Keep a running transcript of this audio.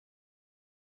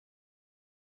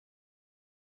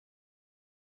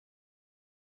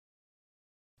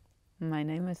My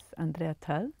name is Andrea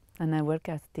Thal, and I work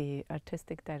as the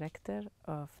artistic director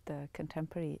of the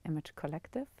Contemporary Image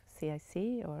Collective,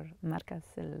 CIC, or Markaz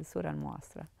al-Sura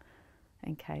al-Muasra,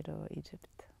 in Cairo,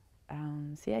 Egypt.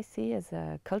 CIC is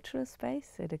a cultural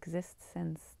space. It exists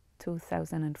since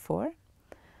 2004,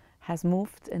 has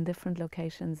moved in different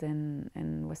locations in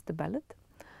West Balad,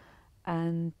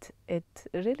 and it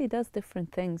really does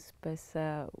different things,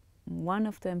 but one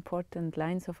of the important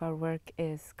lines of our work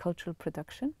is cultural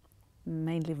production,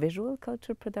 mainly visual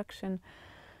culture production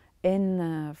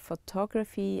in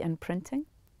photography and printing.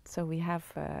 So we have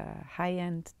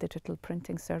high-end digital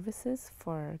printing services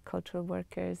for cultural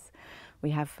workers. We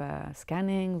have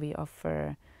scanning. We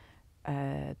offer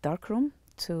a darkroom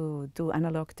to do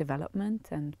analog development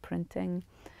and printing,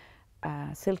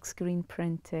 silk screen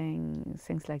printing,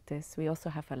 things like this. We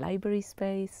also have a library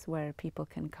space where people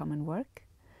can come and work.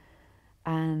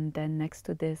 And then next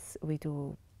to this, we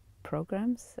do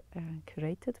programs,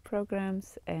 curated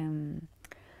programs,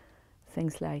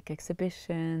 things like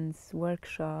exhibitions,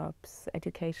 workshops,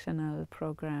 educational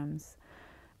programs,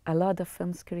 a lot of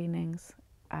film screenings,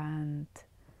 and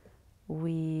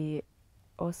we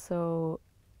also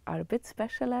are a bit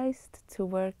specialized to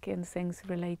work in things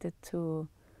related to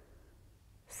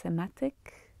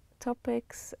thematic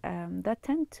topics that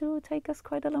tend to take us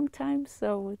quite a long time,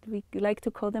 so we like to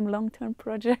call them long-term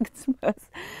projects. But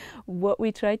what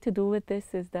we try to do with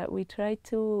this is that we try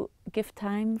to give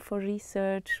time for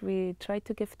research, we try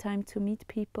to give time to meet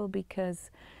people, because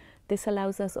this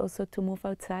allows us also to move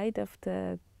outside of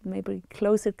the maybe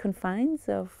closer confines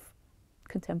of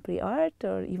contemporary art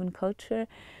or even culture,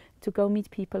 to go meet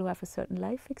people who have a certain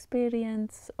life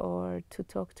experience, or to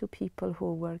talk to people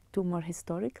who do more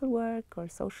historical work, or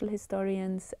social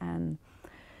historians. And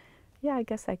yeah, I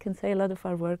guess I can say a lot of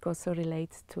our work also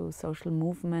relates to social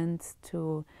movements,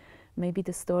 to maybe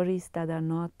the stories that are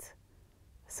not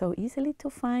so easily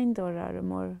to find or are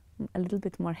a little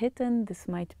bit more hidden. This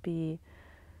might be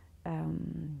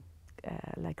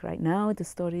like right now, the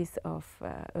stories of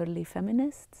early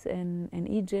feminists in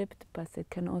Egypt, but it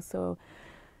can also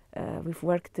we've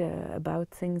worked about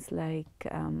things like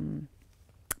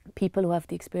people who have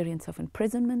the experience of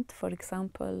imprisonment, for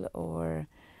example, or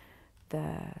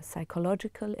the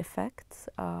psychological effects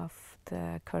of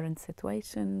the current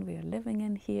situation we are living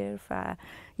in here.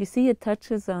 You see, it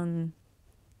touches on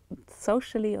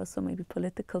socially, also maybe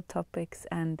political topics,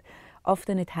 and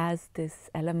often it has this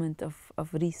element of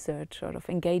research or of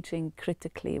engaging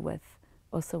critically with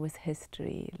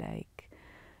history. Like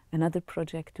another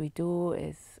project we do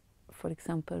is, for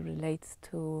example, relates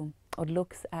to or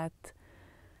looks at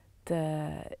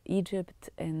the Egypt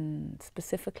and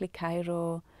specifically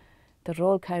Cairo, the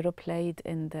role Cairo played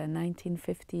in the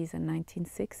 1950s and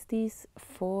 1960s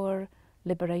for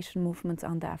liberation movements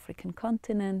on the African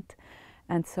continent.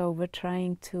 And so we're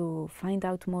trying to find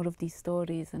out more of these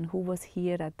stories and who was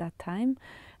here at that time.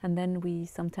 And then we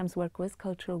sometimes work with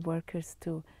cultural workers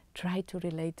to try to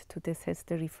relate to this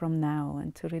history from now,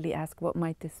 and to really ask, what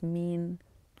might this mean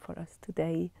for us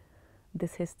today,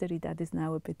 this history that is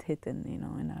now a bit hidden,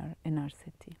 in our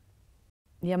city.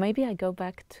 Yeah, maybe I go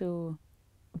back to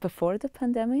before the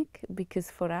pandemic, because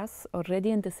for us,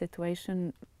 already in the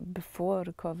situation before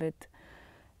COVID,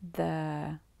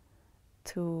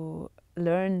 to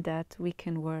learn that we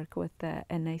can work with the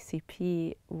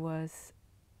NACP was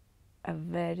a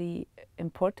very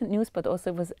important news, but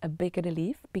also was a big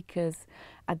relief, because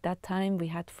at that time we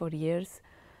had for years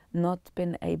not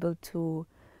been able to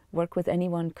work with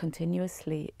anyone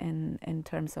continuously in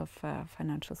terms of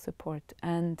financial support.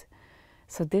 And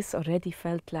so this already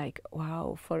felt like,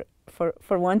 wow, for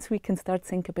once we can start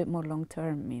think a bit more long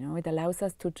term. It allows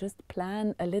us to just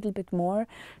plan a little bit more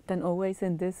than always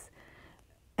in this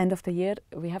end of the year.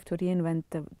 We have to reinvent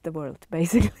the world,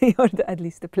 basically, or at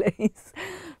least the place,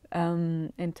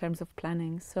 in terms of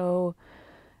planning. So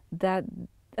that,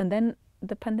 and then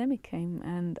the pandemic came,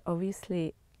 and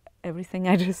obviously everything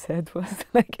I just said was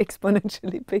like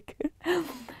exponentially bigger.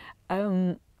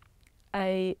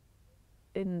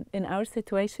 In our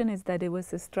situation is that it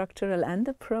was a structural and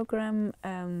a program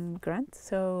grant.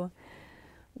 So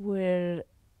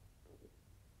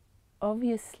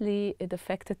obviously it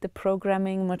affected the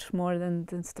programming much more than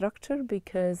the structure,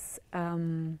 because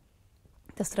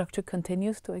the structure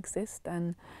continues to exist,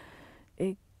 and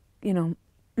it,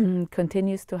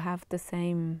 continues to have the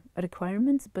same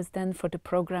requirements. But then for the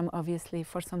program, obviously,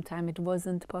 for some time it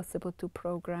wasn't possible to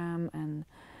program,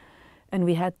 and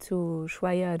we had to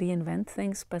reinvent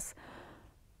things. But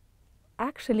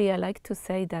actually, I like to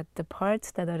say that the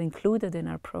parts that are included in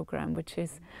our program, which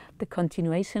is the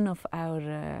continuation of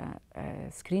our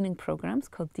screening programs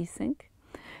called Desync.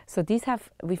 So these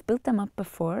we've built them up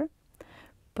before,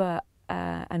 but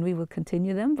and we will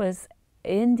continue them. But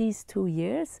in these 2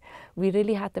 years, we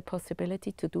really had the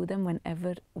possibility to do them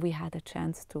whenever we had a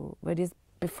chance to. Whereas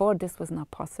before this was not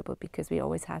possible because we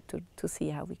always had to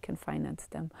see how we can finance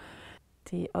them.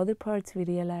 The other parts we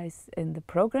realized in the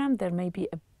program, there may be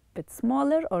a bit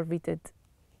smaller, or we did,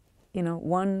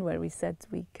 one where we said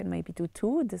we can maybe do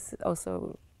 2. This is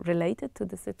also related to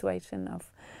the situation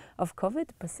of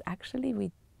COVID, but actually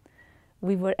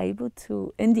we were able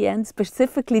to, in the end,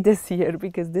 specifically this year,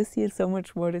 because this year so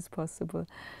much more is possible,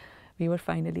 we were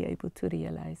finally able to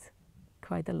realize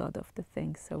quite a lot of the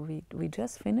things. So we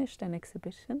just finished an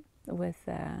exhibition with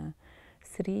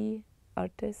 3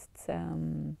 artists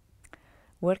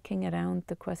working around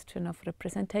the question of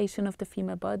representation of the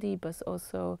female body, but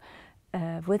also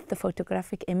with the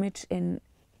photographic image in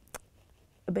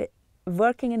a bit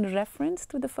working in reference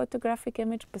to the photographic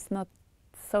image, but not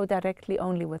so directly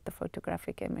only with the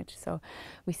photographic image. So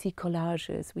we see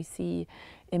collages, we see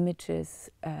images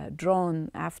drawn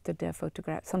after the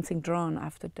photograph, something drawn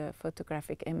after the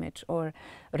photographic image, or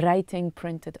writing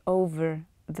printed over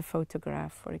the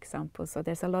photograph, for example. So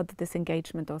there's a lot of this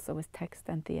engagement also with text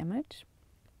and the image.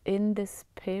 In this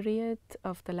period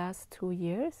of the last 2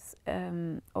 years,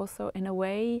 also in a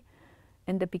way,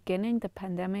 in the beginning, the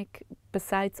pandemic,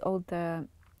 besides all the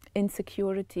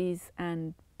insecurities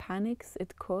and panics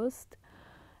it caused,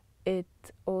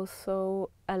 it also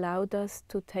allowed us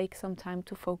to take some time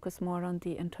to focus more on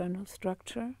the internal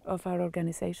structure of our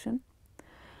organization.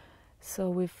 So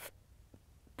we've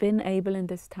been able in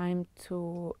this time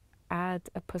to add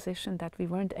a position that we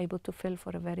weren't able to fill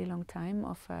for a very long time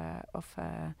of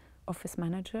a office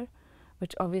manager,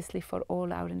 which obviously for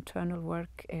all our internal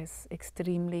work is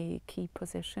extremely key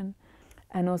position.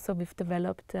 And also we've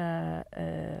developed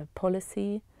a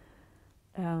policy,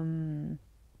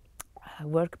 a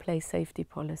workplace safety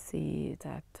policy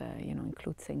that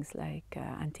includes things like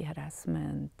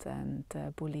anti-harassment and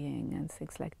bullying and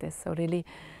things like this. So really,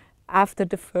 after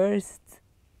the first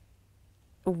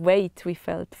weight we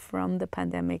felt from the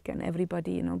pandemic and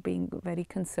everybody being very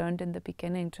concerned in the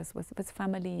beginning, just with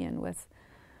family and with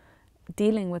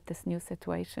dealing with this new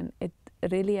situation, it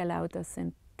really allowed us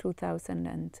in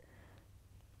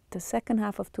the second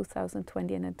half of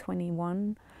 2020 and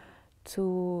 2021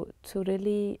 to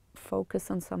really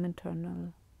focus on some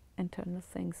internal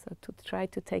things. So to try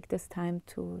to take this time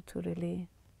to really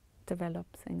develop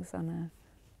things on a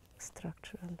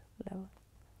structural level.